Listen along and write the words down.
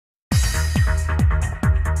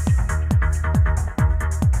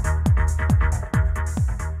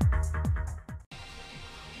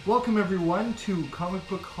Welcome everyone to Comic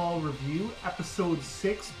Book Haul Review, Episode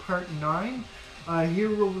 6, Part 9. Here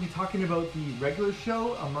we'll be talking about the regular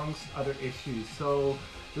show amongst other issues. So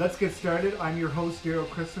let's get started. I'm your host, Daryl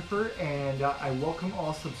Christopher, and I welcome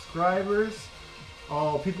all subscribers,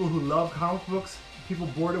 all people who love comic books, people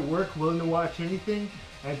bored at work, willing to watch anything,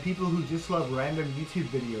 and people who just love random YouTube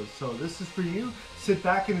videos. So this is for you. Sit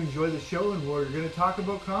back and enjoy the show, and we're going to talk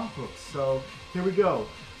about comic books. So here we go.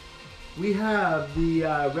 We have the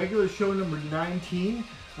regular show number 19.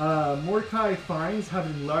 Mordecai finds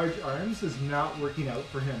having large arms is not working out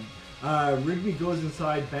for him. Rigby goes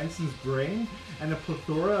inside Benson's brain, and a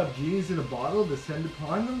plethora of genies in a bottle descend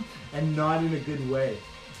upon them, and not in a good way.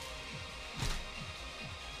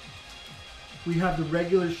 We have the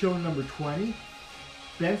regular show number 20.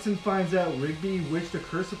 Benson finds out Rigby wished a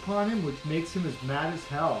curse upon him, which makes him as mad as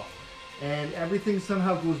hell. And everything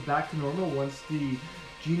somehow goes back to normal once the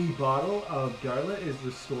genie bottle of Darla is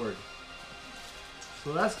restored.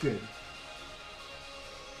 So that's good.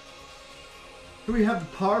 Here we have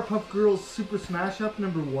the Powerpuff Girls Super Smash Up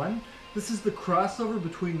number 1. This is the crossover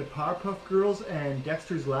between the Powerpuff Girls and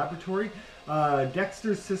Dexter's Laboratory.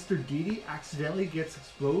 Dexter's sister Dee Dee accidentally gets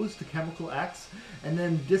exposed to Chemical X and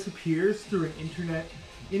then disappears through an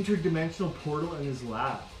interdimensional portal in his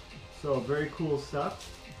lab. So very cool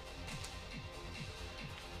stuff.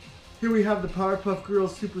 Here we have the Powerpuff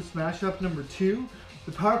Girls Super Smash Up number 2.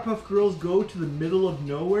 The Powerpuff Girls go to the middle of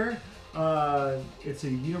nowhere. It's a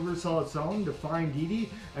universe all its own to find Dee Dee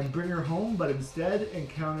and bring her home, but instead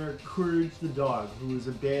encounter Courage the dog, who is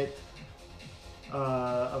a bit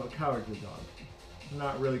of a cowardly dog.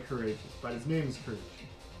 Not really courageous, but his name is Courage.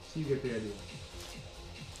 So you get the idea.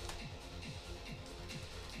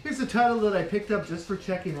 Here's a title that I picked up just for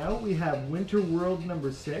checking out. We have Winter World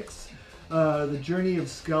number 6. The journey of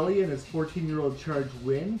Scully and his 14-year-old charge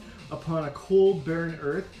Wynn upon a cold, barren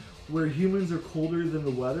Earth where humans are colder than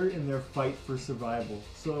the weather in their fight for survival.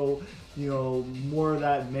 So, you know, more of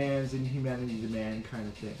that man's inhumanity to man kind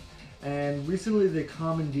of thing. And recently they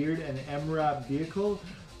commandeered an MRAP vehicle,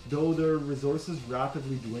 though their resources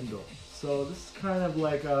rapidly dwindle. So this is kind of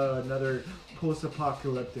like another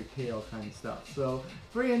post-apocalyptic tale kind of stuff. So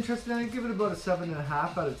very interesting. I'd give it about a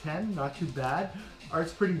 7.5 out of 10. Not too bad.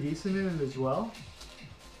 Art's pretty decent in it as well.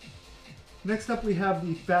 Next up we have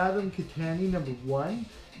the Fathom Kitani number 1.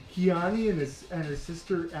 Kiani and her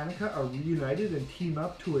sister Annika are reunited and team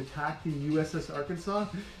up to attack the USS Arkansas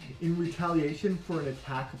in retaliation for an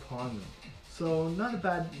attack upon them. So not a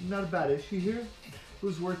bad issue here. It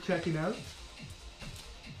was worth checking out.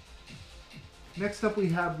 Next up we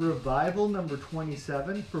have Revival number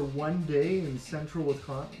 27 for one day in central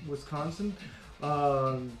Wisconsin.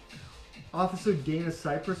 Officer Dana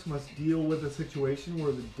Cypress must deal with a situation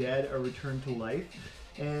where the dead are returned to life.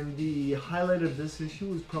 And the highlight of this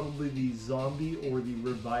issue is probably the zombie or the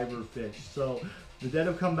reviver fish. So the dead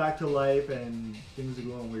have come back to life and things are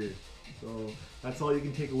going weird. So that's all you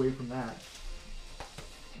can take away from that.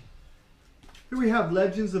 Here we have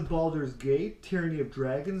Legends of Baldur's Gate, Tyranny of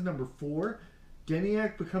Dragons number 4.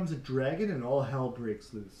 Deniak becomes a dragon and all hell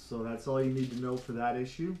breaks loose. So that's all you need to know for that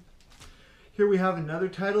issue. Here we have another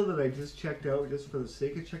title that I just checked out just for the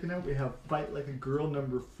sake of checking out. We have Fight Like a Girl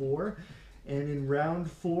number 4. And in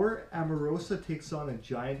round 4, Amorosa takes on a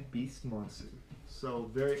giant beast monster. So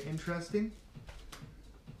very interesting.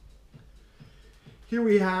 Here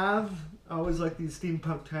we have, I always like these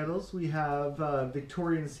steampunk titles. We have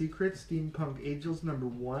Victorian Secret, Steampunk Angels number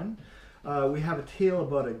 1. We have a tale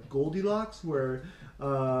about a Goldilocks where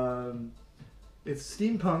it's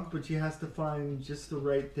steampunk, but she has to find just the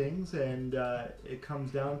right things, and it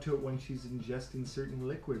comes down to it when she's ingesting certain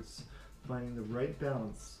liquids, finding the right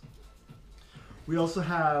balance. We also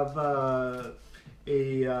have a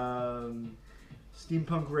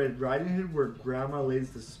steampunk Red Riding Hood where Grandma lays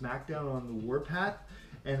the smackdown on the warpath,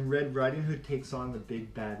 and Red Riding Hood takes on the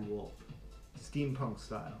big bad wolf, steampunk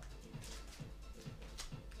style.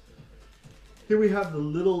 Here we have the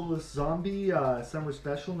Little Zombie Summer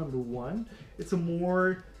Special number 1. It's a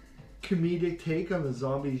more comedic take on the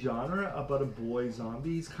zombie genre about a boy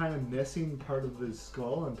zombie. He's kind of missing part of his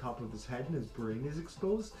skull on top of his head and his brain is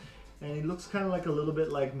exposed. And he looks kind of like a little bit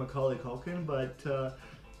like Macaulay Culkin, but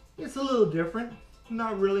it's a little different.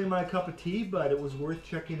 Not really my cup of tea, but it was worth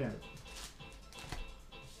checking out.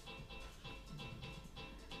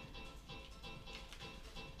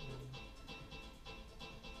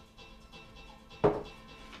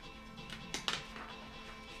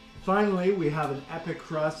 Finally, we have an epic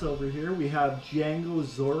crossover here. We have Django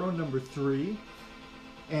Zorro number 3.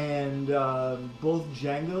 And both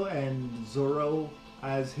Django and Zorro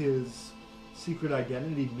as his secret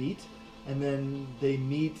identity meet. and then they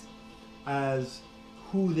meet as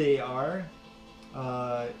who they are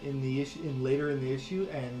in the issue, later in the issue,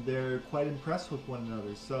 and they're quite impressed with one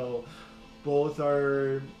another. So both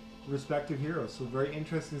are respective heroes. So very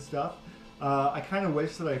interesting stuff. I kind of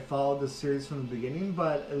wish that I followed this series from the beginning,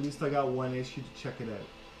 but at least I got one issue to check it out.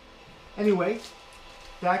 Anyway,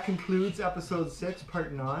 that concludes episode 6,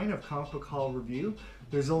 part 9 of Comic Book Hall Review.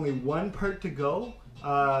 There's only one part to go.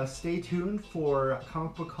 Stay tuned for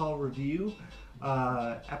Comic Book Hall Review,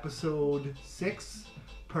 episode 6,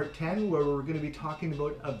 part 10, where we're going to be talking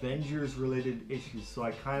about Avengers-related issues. So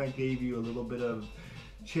I kind of gave you a little bit of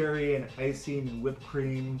cherry and icing and whipped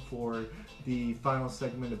cream for the final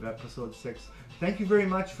segment of episode 6. Thank you very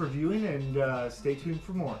much for viewing, and stay tuned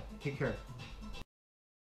for more. Take care.